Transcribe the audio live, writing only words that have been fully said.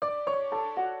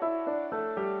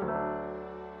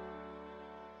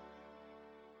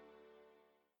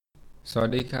สวัส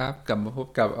ดีครับกลับมาพบ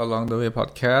กับ Along the Way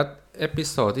Podcast เอพิ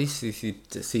โซดที่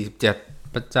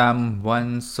47ประจำวัน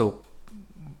ศุกร์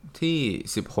ที่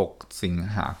16สิง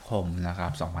หาคมนะครั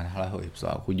บ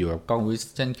2562คุณอยู่กับก้องวิส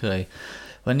เช่นเคย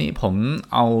วันนี้ผม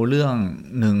เอาเรื่อง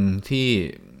หนึ่งที่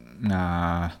อ่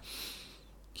า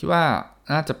คิดว่า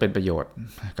น่าจะเป็นประโยชน์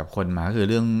กับคนมาคือ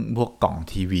เรื่องพวกกล่อง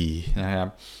ทีวีนะครับ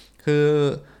คือ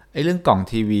ไอ้เรื่องกล่อง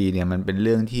ทีวีเนี่ยมันเป็นเ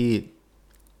รื่องที่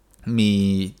มี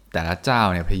แต่ละเจ้า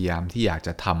เนี่ยพยายามที่อยากจ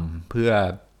ะทำเพื่อ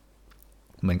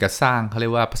เหมือนกับสร้างเขาเรี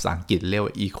ยกว่าภาษาอังกฤษเรียก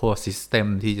ว่า ecosystem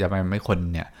ที่จะทำให้คน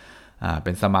เนี่ยเ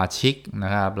ป็นสมาชิกน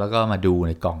ะครับแล้วก็มาดูใ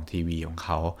นกล่องทีวีของเข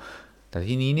าแต่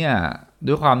ทีนี้เนี่ย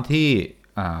ด้วยความที่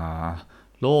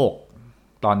โลก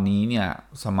ตอนนี้เนี่ย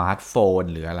สมาร์ทโฟน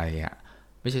หรืออะไรอะ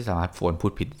ไม่ใช่สมาร์ทโฟนพู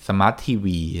ดผิดสมาร์ทที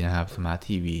วีนะครับสมาร์ท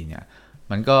ทีวีเนี่ย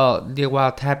มันก็เรียกว่า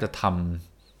แทบจะท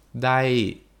ำได้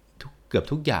เกือบ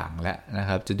ทุกอย่างแล้วนะค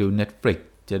รับจะดู Netflix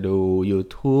จะดู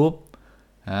YouTube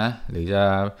นะหรือจะ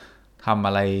ทำอ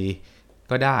ะไร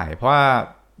ก็ได้เพราะว่า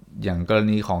อย่างกร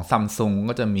ณีของ Samsung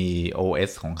ก็จะมี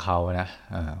OS ของเขานะ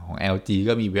ของ LG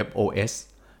ก็มี Web OS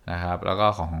นะครับแล้วก็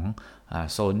ของ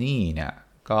Sony เนี่ย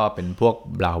ก็เป็นพวก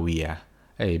Bravia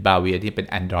ที่เป็น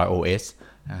Android OS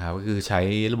นะครับก็คือใช้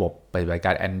ระบบปฏิบัติก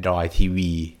าร Android TV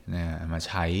นะมา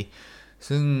ใช้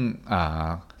ซึ่ง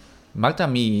มักจะ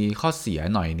มีข้อเสีย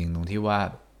หน่อยหนึ่งตรงที่ว่า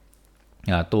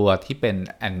ตัวที่เป็น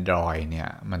Android เนี่ย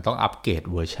มันต้องอัปเกรด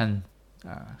เวอร์ชัน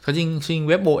เขาจริง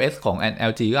เว็บ OS ของ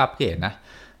LG ก็อัปเกรดนะ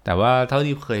แต่ว่าเท่า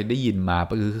ที่เคยได้ยินมา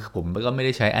ก็คือผมก็ไม่ไ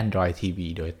ด้ใช้ Android TV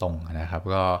โดยตรงนะครับ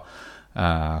ก็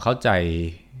เข้าใจ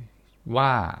ว่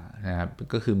านะครับ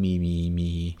ก็คือ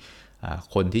มี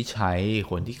คนที่ใช้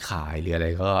คนที่ขายหรืออะไร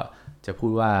ก็จะพู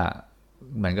ดว่า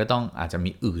มันก็ต้องอาจจะ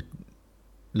มีอืด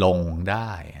ลงได้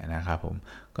นะครับผม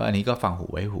ก็อันนี้ก็ฟังหู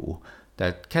ไว้หูแต่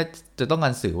แค่จะต้องก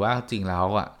ารสื่อว่าจริงแล้ว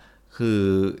อ่ะคือ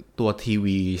ตัวที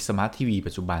วีสมาร์ททีวี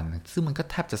ปัจจุบันซึ่งมันก็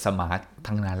แทบจะสมาร์ท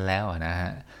ทั้งนั้นแล้วนะฮ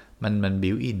ะมัน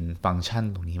บิวอินฟังก์ชัน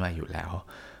ตรงนี้มาอยู่แล้ว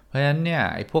เพราะฉะนั้นเนี่ย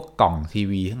ไอ้พวกกล่องที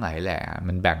วีทั้งหลายแหละ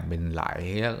มันแบ่งเป็นหล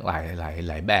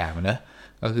ายแบบนะ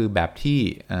ก็คือแบบที่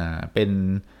เป็น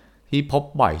ที่พบ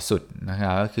บ่อยสุดนะค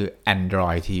รับก็คือ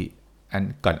Android ที่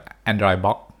ก่อน Android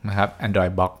Box นะครับ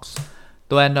Android Box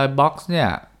ตัว Android Box เนี่ย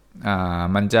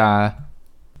มันจะ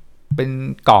เป็น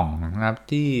กล่องนะครับ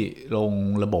ที่ลง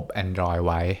ระบบ Android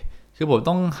ไว้คือผม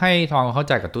ต้องให้ทองเข้า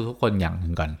ใจกับทุกๆคนอย่างห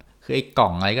นึ่งก่อนคือไอ้กล่อ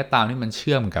งอะไรก็ตามที่มันเ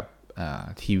ชื่อมกับ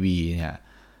ทีวีเนี่ย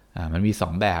มันมี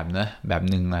2แบบนะแบบ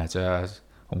หนึ่งอาจจะ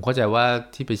ผมเข้าใจว่า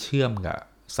ที่ไปเชื่อมกับ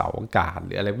เสาอากาศห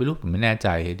รืออะไรไม่รู้ผมไม่แน่ใจ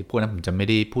พวกนั้นผมจะไม่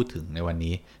ได้พูดถึงในวัน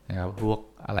นี้นะครับพวก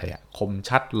อะไรอะคม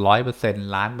ชัด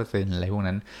100%ล้านเปอร์เซ็นต์อะไรพวก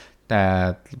นั้นแต่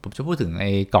ผมจะพูดถึงไ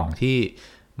อ้กล่องที่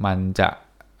มันจะ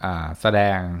แสด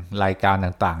งรายการ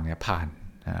ต่างๆเนี่ยผ่าน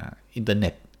อินเทอร์เน็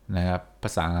ตนะครับภ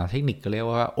าษาเทคนิคก็เรียก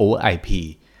ว่า over IP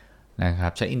นะครั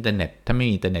บใช้อินเทอร์เน็ตถ้าไม่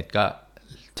มีอินเทอร์เน็ตก็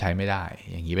ใช้ไม่ได้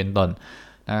อย่างนี้เป็นต้น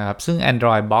นะครับซึ่ง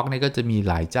Android Box นี่ก็จะมี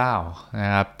หลายเจ้านะ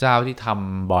ครับเจ้าที่ท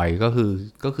ำบ่อยก็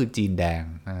คือจีนแดง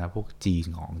นะครับพวกจีน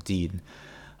ของจีน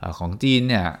ของจีน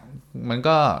เนี่ยมัน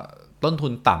ก็ต้นทุ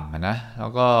นต่ำนะแล้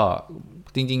วก็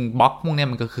จริงๆบล็อกพวกนี้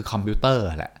มันก็คือคอมพิวเตอร์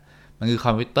แหละมันคือค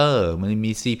อมพิวเตอร์มัน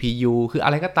มี CPU คืออะ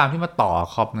ไรก็ตามที่มาต่อ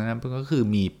คอมนะมันก็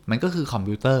คือคอม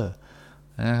พิวเตอร์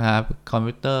นะครับคอม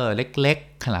พิวเตอร์เล็ก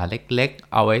ๆขนาดเล็ก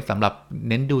ๆเอาไว้สำหรับ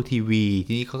เน้นดูทีวี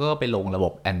ทีนี้เขาก็ไปลงระบ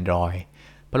บ Android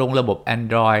พอลงระบบ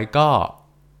Android ก็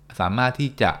สามารถที่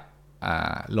จะ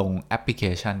ลงแอปพลิเค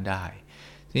ชันได้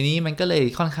ทีนี้มันก็เลย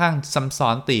ค่อนข้างซับซ้อ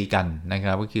นตีกันนะค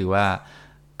รับก็คือว่า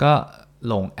ก็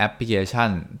ลงแอปพลิเคชัน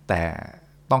แต่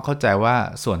ต้องเข้าใจว่า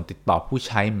ส่วนติดต่อผู้ใ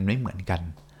ช้มันไม่เหมือนกัน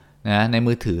นะใน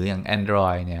มือถืออย่าง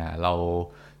Android เนี่ยเร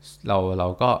า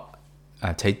ก็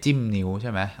ใช้จิ้มนิ้วใ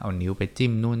ช่ไหมเอานิ้วไปจิ้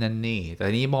มนู่นนั่นนี่แต่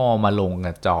นี้พอมาลง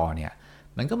กับจอเนี่ย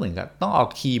มันก็เหมือนกับต้องเอา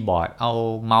คีย์บอร์ดเอา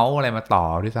เมาส์อะไรมาต่อ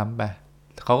ด้วยซ้ำไป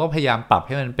เขาก็พยายามปรับใ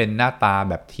ห้มันเป็นหน้าตา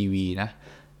แบบทีวีนะ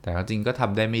แต่จริงก็ท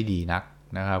ำได้ไม่ดีนัก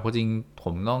นะครับเพราะจริงผ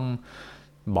มต้อง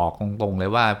บอกตรงๆเล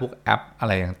ยว่าพวกแอปอะไ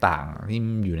รต่างๆที่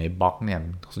อยู่ในบล็อกเนี่ย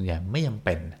ส่วนใหญ่ไม่จำเ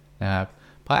ป็นนะครับ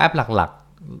เพราะแอปหลัก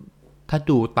ๆถ้า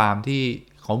ดูตามที่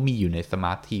เขามีอยู่ในสม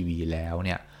าร์ททีวีแล้วเ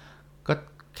นี่ยก็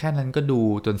แค่นั้นก็ดู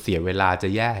จนเสียเวลาจะ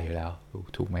แย่อยู่แล้ว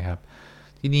ถูกไหมครับ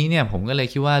ทีนี้เนี่ยผมก็เลย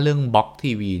คิดว่าเรื่องบล็อก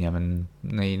ทีวีเนี่ยมัน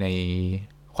ใน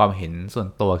ความเห็นส่วน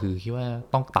ตัวคือคิดว่า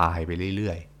ต้องตายไปเ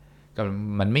รื่อยๆกับ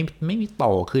มันไม่มีโต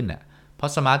ขึ้นอ่ะเพรา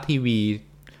ะสมาร์ททีวี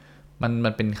มั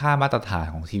นเป็นค่ามาตรฐาน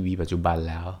ของทีวีปัจจุบัน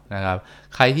แล้วนะครับ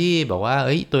ใครที่บอกว่าเ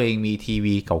อ้ยตัวเองมีที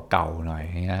วีเก่าๆหน่อย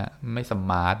เงี้ยไม่ส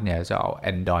มาร์ทเนี่ยจะเอา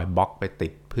Android Box ไปติ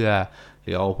ดเพื่อห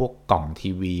รือเอาพวกกล่องที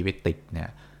วีไปติดเนี่ย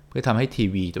เพื่อทำให้ที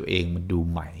วีตัวเองมันดู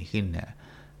ใหม่ขึ้นเนี่ย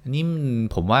อันนี้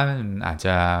ผมว่ามันอาจจ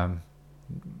ะ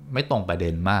ไม่ตรงประเด็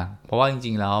นมากเพราะว่าจ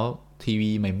ริงๆแล้ว ทีวี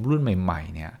ใหม่รุ่นใหม่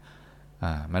ๆเนี่ย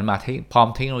มันมาพร้อม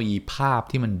เทคโนโลยีภาพ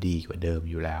ที่มันดีกว่าเดิม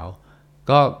อยู่แล้ว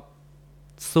ก็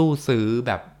สู้ซื้อแ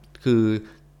บบคือ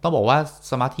ต้องบอกว่า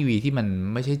สมาร์ททีวีที่มัน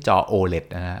ไม่ใช่จอ OLED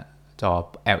นะฮะจอ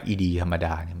LED ธรรมด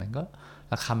าเนี่ยมันก็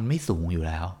ราคาไม่สูงอยู่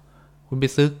แล้วคุณไป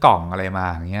ซื้อกล่องอะไรมา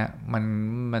อย่างเงี้ยมั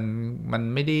น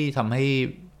ไม่ได้ทำให้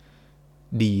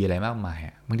ดีอะไรมากมาย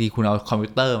บางทีคุณเอาคอมพิ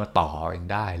วเตอร์มาต่อเอง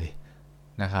ได้เลย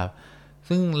นะครับ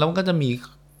ซึ่งแล้วก็จะมี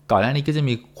ก่อนหน้านี้ก็จะ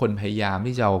มีคนพยายาม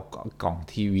ที่จะเอากล่อง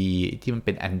ทีวีที่มันเ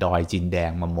ป็น Android จีนแด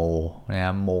งมาโมนะค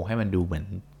รับโมให้มันดูเหมือน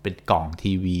เป็นกล่อง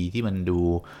ทีวีที่มันดู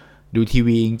ที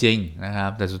วีจริงๆนะครั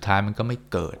บแต่สุดท้ายมันก็ไม่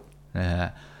เกิดนะฮะ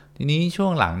ทีนี้ช่ว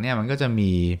งหลังเนี่ยมันก็จะ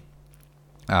มี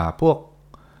พวก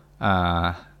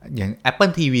อย่าง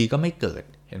Apple TV ก็ไม่เกิด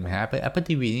เห็นไหมฮะ Apple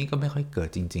TV นี่ก็ไม่ค่อยเกิด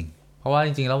จริงๆเพราะว่าจ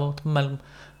ริงๆแล้ว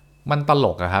มันตล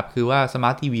กอะครับคือว่า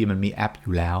Smart TV มันมีแอปอ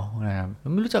ยู่แล้วนะครับมั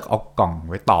นไม่รู้จักเอากล่อง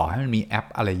ไว้ต่อให้มันมีแอป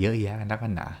อะไรเยอะแยะกันนักกั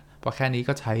นหนาเพราะแค่นี้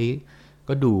ก็ใช้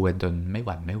ก็ดูกันจนไม่ห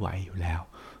วั่นไม่ไหวอยู่แล้ว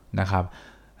นะครับ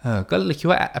ก็เลยคิด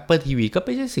ว่า Apple TV ก็ไ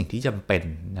ม่ใช่สิ่งที่จำเป็น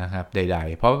นะครับใด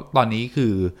ๆเพราะตอนนี้คื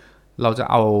อเราจะ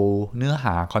เอาเนื้อห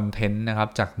าคอนเทนต์นะครับ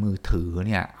จากมือถือ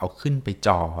เนี่ยเอาขึ้นไปจ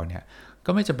อเนี่ยก็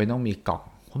ไม่จำเป็นต้องมีกล่อง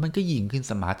เพราะมันก็ยิงขึ้น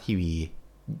Smart TV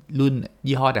รุ่น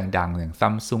ยี่ห้อดังๆอย่าง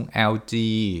Samsung LG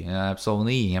นะครับ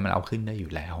Sony อย่างเงี้ยมันเอาขึ้นได้อ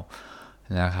ยู่แล้ว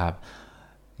นะครับ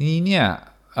ทีนี้เนี่ย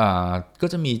ก็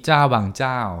จะมีเจ้าบางเ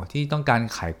จ้าที่ต้องการ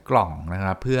ขายกล่องนะค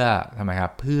รับเพื่อทำไมครั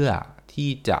บเพื่อที่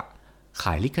จะข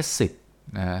ายลิขสิทธิ์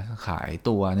นะขาย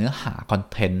ตัวเนื้อหาคอน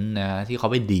เทนต์นะที่เขา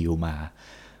ไปดีลมา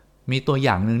มีตัวอ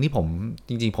ย่างหนึ่งที่ผม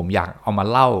จริงๆผมอยากเอามา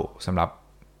เล่าสำหรับ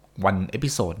วันเอพิ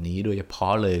โซดนี้โดยเฉพา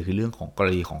ะเลยคือเรื่องของกร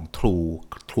ณีของ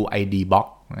True ID Box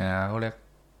นะเขาเรียก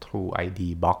True ID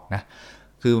Box นะ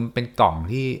คือมันเป็นกล่อง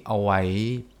ที่เอาไว้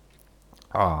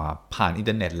ผ่านอินเ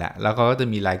ทอร์เน็ตแหละแล้วก็จะ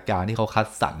มีรายการที่เขาคัด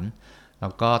สรรแล้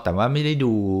วก็แต่ว่าไม่ได้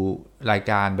ดูราย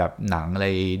การแบบหนังอะไร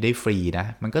ได้ฟรีนะ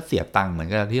มันก็เสียตังค์เหมือน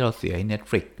กับที่เราเสียให้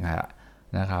Netflix น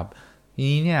ะครับที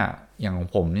นี้เนี่ยอย่างของ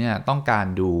ผมเนี่ยต้องการ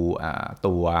ดู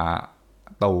ตัว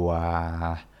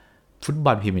ฟุตบ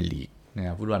อลพรีเมียร์ลีกนะค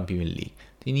รับฟุตบอลพรีเมียร์ลีก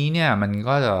ทีนี้เนี่ยมัน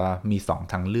ก็จะมี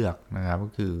2ทางเลือกนะครับก็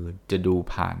คือจะดู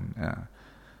ผ่าน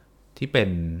ที่เป็น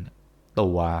ตั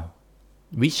ว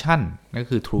Vision ก็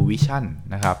คือ True Vision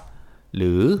นะครับห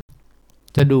รือ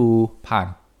จะดูผ่าน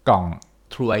กล่อง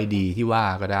True ID ที่ว่า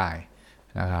ก็ได้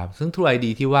นะครับซึ่ง True ID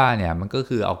ที่ว่าเนี่ยมันก็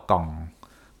คือเอากล่อง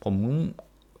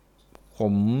ผ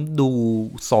มดู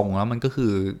ทรงแล้วมันก็คื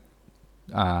อ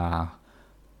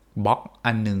บล็อก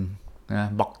อันนึงนะ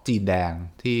บล็อกจีนแดง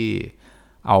ที่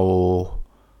เอา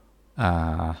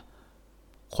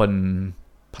คน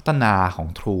พัฒนาของ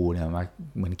True เนี่ยมา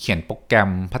เหมือนเขียนโปรแกร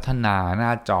มพัฒนาหน้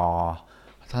าจอ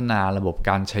พัฒนาระบบ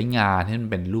การใช้งานให้มัน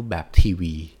เป็นรูปแบบที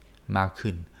วีมาก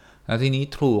ขึ้นแล้วทีนี้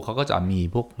True เขาก็จะมี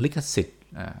พวกลิขสิทธิ์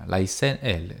ไลเซนส์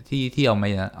ที่เอามา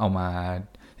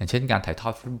อย่างเช่นการถ่ายทอ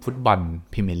ดฟุตบอล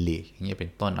พรีเมียร์ลีกอย่างเงี้ยเป็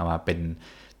นต้นเอามาเป็น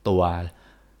ตัว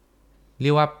เรี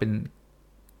ยกว่าเป็น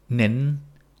เน้น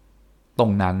ตร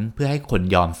งนั้นเพื่อให้คน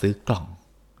ยอมซื้อกล่อง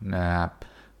นะครับ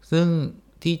ซึ่ง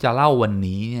ที่จะเล่าวัน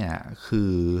นี้เนี่ยคื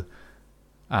อ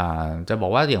จะบอ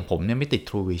กว่าอย่างผมเนี่ยไม่ติด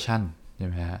True Vision ใช่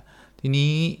ไหมฮะที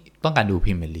นี้ต้องการดูพ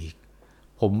รีเมียร์ลีก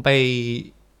ผมไป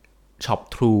ช็อป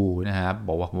True นะครับบ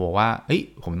อกว่าเฮ้ย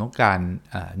ผมต้องการ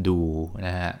ดูน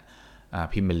ะฮะ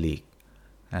พรีเมียร์ลีก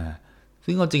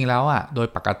ซึ่งจริงแล้วโดย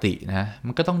ปกตินะ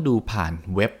มันก็ต้องดูผ่าน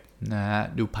เว็บนะฮะ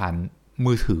ดูผ่าน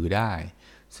มือถือได้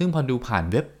ซึ่งพอดูผ่าน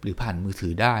เว็บหรือผ่านมือถื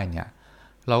อได้เนี่ย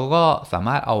เราก็สาม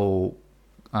ารถเอา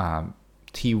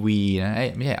ทีวีนะ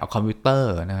ไม่ใช่เอาคอมพิวเตอ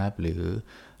ร์นะครับหรือ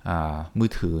มือ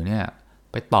ถือเนี่ย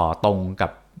ไปต่อตรงกั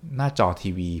บหน้าจอที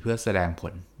วีเพื่อแสดงผ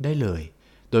ลได้เลย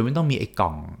โดยไม่ต้องมีไอ้กล่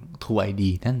อง True ID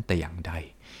นั่นแต่อย่างใด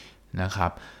นะครั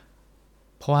บ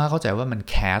เพราะว่าเข้าใจว่ามัน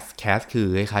แคสคือ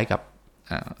คล้ายๆกับ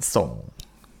ส่ง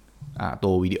ตั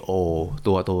ววิดีโอ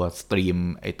ตัวสตรีม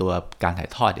ไอตัวการถ่าย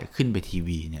ทอดเนี่ยขึ้นไปที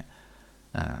วีเนี่ย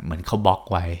เหมือนเขาบล็อก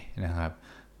ไว้นะครับ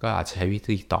ก็อาจจะใช้วิ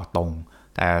ธีต่อตรง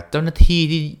แต่เจ้าหน้าที่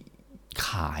ที่ข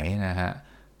ายนะฮะ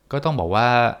ก็ต้องบอกว่า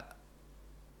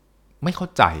ไม่เข้า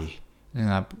ใจนะ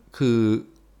ครับคือ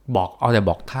แต่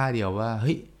บอกท่าเดียวว่าเ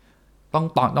ฮ้ย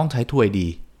ต้องใช้ True ID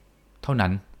เท่านั้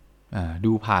น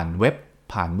ดูผ่านเว็บ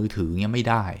ผ่านมือถือเงี้ยไม่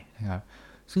ได้นะครับ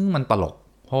ซึ่งมันตลก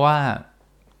เพราะว่า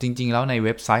จริงๆแล้วในเ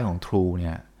ว็บไซต์ของ True เ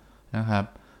นี่ยนะครับ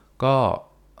ก็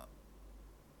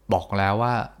บอกแล้ว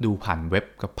ว่าดูผ่านเว็บ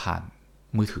กับผ่าน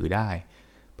มือถือได้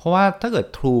เพราะว่าถ้าเกิด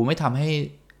True ไม่ทำให้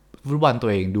ฟุตบอลตั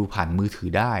วเองดูผ่านมือถือ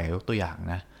ได้ยกตัวอย่าง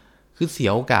นะคือเสีย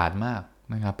โอกาสมาก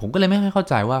นะครับผมก็เลยไม่เข้า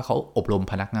ใจว่าเขาอบรม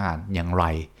พนักงานอย่างไร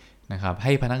นะครับใ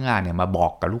ห้พนักงานเนี่ยมาบอ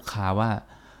กกับลูกค้าว่า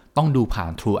ต้องดูผ่า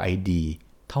น True ID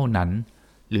เท่านั้น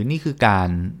หรือนี่คือการ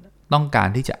ต้องการ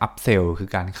ที่จะอัพเซลคือ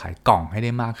การขายกล่องให้ไ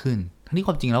ด้มากขึ้นทั้งที่ค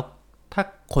วามจริงแล้วถ้า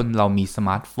คนเรามีสม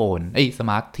าร์ทโฟนส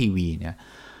มาร์ททีวีเนี่ย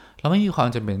เราไม่มีความ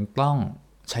จำเป็นต้อง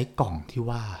ใช้กล่องที่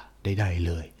ว่าใดๆเ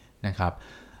ลยนะครับ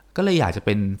ก็เลยอยากจะ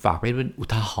ฝากเป็นอุ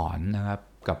ทาหรณ์นะครับ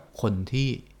กับคนที่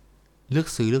เลือก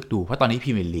ซื้อเลือกดูเพราะตอนนี้พ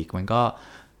รีเมียร์ลีกมันก็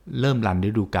เริ่มรันฤ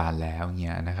ดูกาลแล้วเ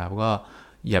งี้ยนะครับก็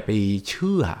อย่าไปเ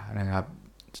ชื่อนะครับ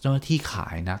เจ้าหน้าที่ขา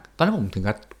ยนะตอนนั้นผมถึง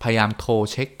กับพยายามโทร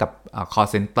เช็คกับcall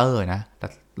center นะแต่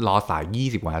รอสาย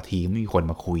20กว่านาทีไม่มีคน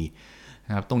มาคุยน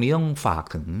ะครับตรงนี้ต้องฝาก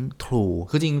ถึง True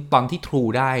คือจริงตอนที่ True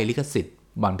ได้ลิขสิทธิ์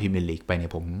บอลพรีเมียร์ลีกไปเนี่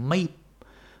ยผมไ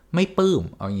ม่ปลื้ม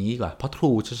เอาอย่างนี้ดีกว่าเพราะ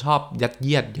True จะชอบยัดเ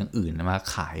ยียดอย่างอื่นมา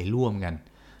ขายร่วมกัน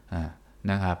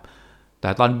นะครับแต่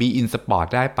ตอน Be In Sport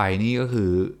ได้ไปนี่ก็คื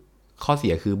อข้อเสี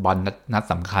ยคือบอลนัด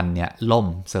สำคัญเนี่ยล่ม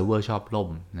เซิร์ฟเวอร์ชอบล่ม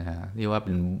นะฮะเรียกว่าเ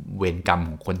ป็นเวรกรรมข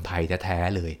องคนไทยแท้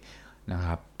ๆเลยนะค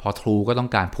รับพอ True ก็ต้อง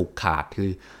การผูกขาด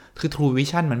คือ True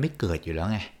Vision มันไม่เกิดอยู่แล้ว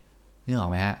ไงนึกออก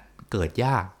ไหมฮะเกิดย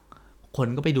ากคน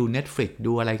ก็ไปดู Netflix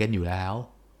ดูอะไรกันอยู่แล้ว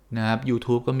นะครับ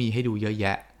YouTube ก็มีให้ดูเยอะแย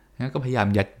ะงั้นก็พยายาม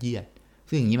ยัดเยียด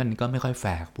ซึ่งอย่างนี้มันก็ไม่ค่อยแฟ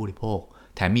ร์ผู้บริโภค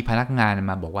แถมมีพนักงาน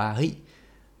มาบอกว่าเฮ้ย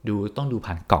ต้องดู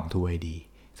ผ่านกล่อง True ID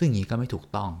ซึ่งอย่างนี้ก็ไม่ถูก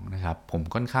ต้องนะครับผม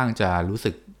ค่อนข้างจะรู้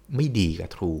สึกไม่ดีกับ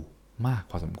True มาก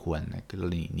พอสมควรในกร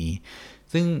ณีนี้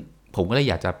ซึ่งผมก็เลย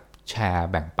อยากจะแชร์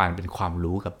แบ่งปันเป็นความ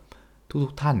รู้กับทุ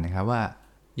กท่านนะครับว่า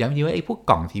ย้ำดีว่าไอ้พวก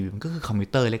กล่องทีวีมันก็คือคอมพิว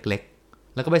เตอร์เล็ก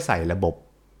ๆแล้วก็ไปใส่ระบบ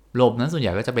นั้นส่วนให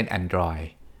ญ่ก็จะเป็น Android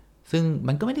ซึ่ง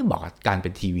มันก็ไม่ได้เหมาะกับการเป็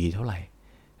นทีวีเท่าไหร่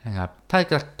นะครับถ้า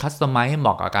จะคัสตอมไมซ์ให้เหม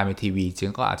าะกับการเป็นทีวีจริ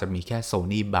งก็อาจจะมีแค่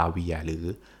Sony Bravia หรือ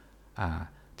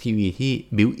ทีวีที่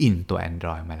built in ตัว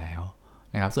Android มาแล้ว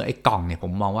นะครับส่วนไอ้กล่องเนี่ยผ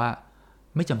มมองว่า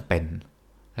ไม่จำเป็น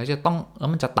แล้ว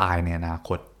มันจะตายในอนาค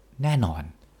ตแน่นอน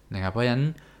นะครับเพราะฉะนั้น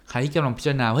ใครที่กำลังพิจ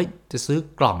ารณาจะซื้อ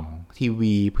กล่องที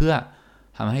วีเพื่อ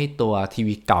ทำให้ตัวที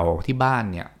วีเก่าที่บ้าน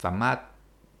เนี่ยสามารถ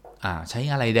ใช้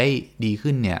อะไรได้ดี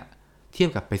ขึ้นเนี่ยเทียบ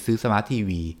กับไปซื้อสมาร์ทที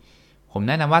วีผมแ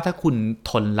นะนำว่าถ้าคุณ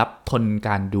ทนก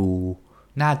ารดู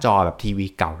หน้าจอแบบทีวี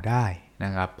เก่าได้น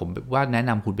ะครับผมว่าแนะ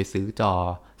นำคุณไปซื้อจอ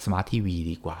สมาร์ททีวี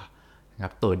ดีกว่านะครั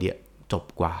บตัวเดียวจบ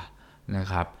กว่านะ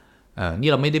ครับนี่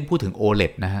เราไม่ได้พูดถึง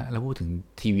OLED นะฮะเราพูดถึง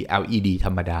ทีวี LED ธ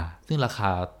รรมดาซึ่งราคา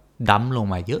ดั้มลง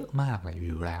มาเยอะมากเลย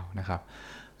อยู่แล้วนะครับ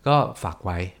ก็ฝากไ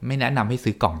ว้ไม่แนะนำให้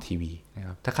ซื้อกล่องทีวีนะค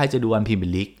รับถ้าใครจะดูพรีเมีย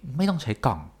ร์ลีกไม่ต้องใช้ก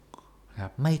ล่องนะครั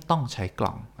บไม่ต้องใช้กล่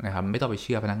องนะครับไม่ต้องไปเ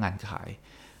ชื่อพนักงานขาย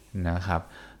นะครับ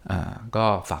ก็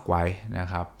ฝากไว้นะ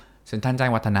ครับเซ็นทรัลแจ้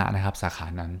งวัฒนะนะครับสาขา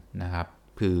นั้นนะครับ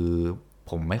คือ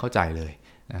ผมไม่เข้าใจเลย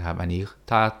นะครับอันนี้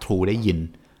ถ้า True ได้ยิน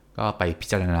ก็ไปพิ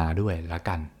จารณาด้วยแล้ว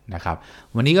กันนะครับ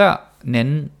วันนี้ก็เน้น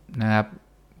นะครับ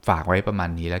ฝากไว้ประมาณ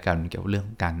นี้แล้วกันเกี่ยวกับเรื่อง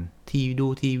การดู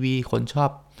ทีวีคนชอ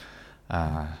บ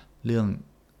เรื่อง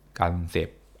การเสพ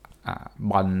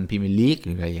บอลพรีเมียร์ลีกห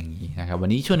รืออะไรอย่างนี้นะครับวัน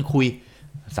นี้ชวนคุย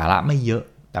สาระไม่เยอะ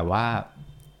แต่ว่า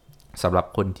สำหรับ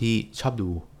คนที่ชอบดู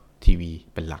ทีวี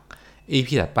เป็นหลัก EP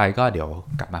ถัดไปก็เดี๋ยว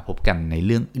กลับมาพบกันในเ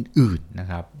รื่องอื่นๆนะ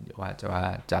ครับเดี๋ยวว่า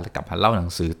จะกลับมาเล่าหนั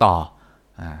งสือต่อ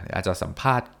อาจจะสัมภ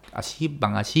าษณ์อาชีพบา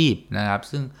งอาชีพนะครับ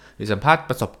ซึ่งหรือสัมภาษณ์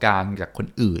ประสบการณ์จากคน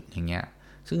อื่นอย่างเงี้ย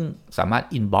ซึ่งสามารถ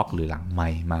inbox หรือหลังไม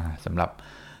ค์มาสำหรับ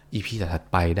EP ถัด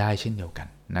ไปได้เช่นเดียวกัน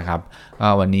นะครับ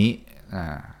วันนี้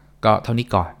ก็เท่านี้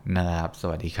ก่อนนะครับส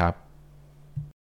วัสดีครับ